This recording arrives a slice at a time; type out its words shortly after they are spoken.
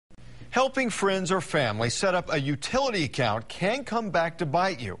Helping friends or family set up a utility account can come back to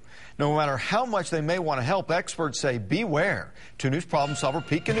bite you. No matter how much they may want to help, experts say beware. 2 News problem solver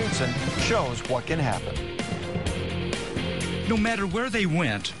Pete Knutson shows what can happen. No matter where they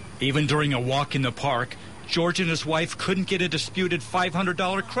went, even during a walk in the park, George and his wife couldn't get a disputed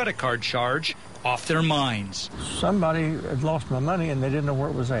 $500 credit card charge off their minds. Somebody had lost my money and they didn't know where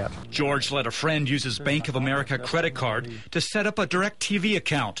it was at. George let a friend use his Bank of America credit card to set up a DirecTV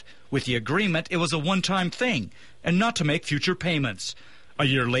account. With the agreement, it was a one-time thing and not to make future payments. A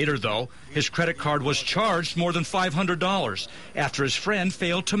year later, though, his credit card was charged more than $500 after his friend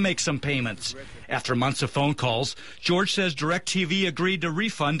failed to make some payments. After months of phone calls, George says DirecTV agreed to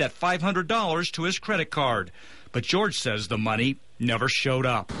refund that $500 to his credit card. But George says the money never showed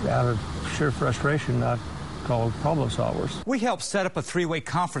up. Out of sheer frustration, I called problem solvers. We helped set up a 3-way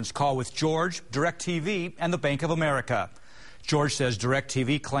conference call with George, DirecTV, and the Bank of America. George says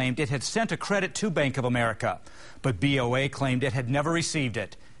DirecTV claimed it had sent a credit to Bank of America, but BOA claimed it had never received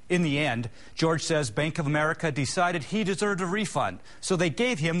it. In the end, George says Bank of America decided he deserved a refund, so they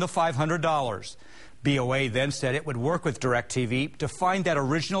gave him the $500. BOA then said it would work with DirecTV to find that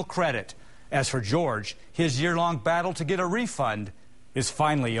original credit. As for George, his year-long battle to get a refund is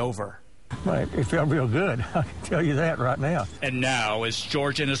finally over. Right, it felt real good, I can tell you that right now. And now, as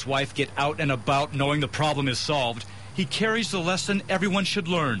George and his wife get out and about knowing the problem is solved, he carries the lesson everyone should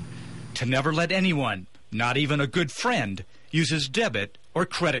learn: to never let anyone, not even a good friend, use his debit or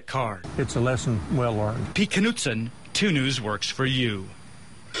credit card. It's a lesson well learned. Pete Knutson, 2 News works for you.